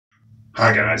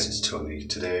Hi guys, it's Tony.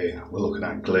 Today we're looking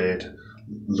at Glade,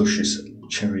 luscious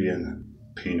cherry and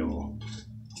pinot.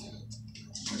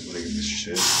 I believe this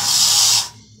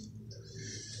is.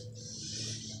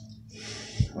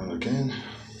 And again,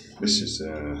 this is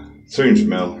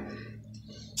 300ml.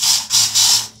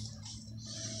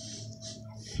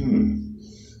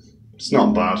 It's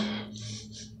not bad.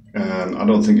 I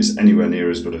don't think it's anywhere near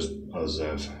as good as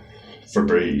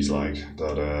Febreze,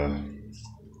 but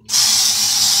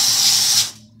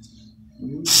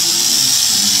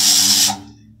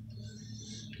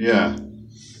yeah,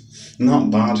 not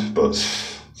bad, but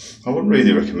I wouldn't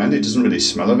really recommend it. It doesn't really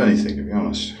smell of anything, to be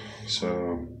honest.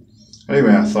 So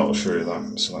anyway, I thought I'll show you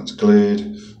that. So that's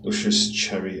Glade, luscious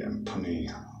cherry and peony.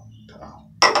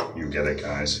 You get it,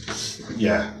 guys.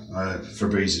 Yeah,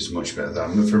 Febreze is much better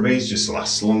than that. Febreze just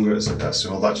lasts longer, it's the best.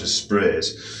 So all that just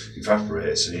sprays,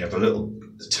 evaporates, and you have a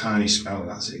tiny smell, and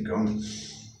that's it, gone.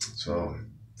 So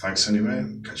thanks anyway.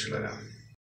 Catch you later.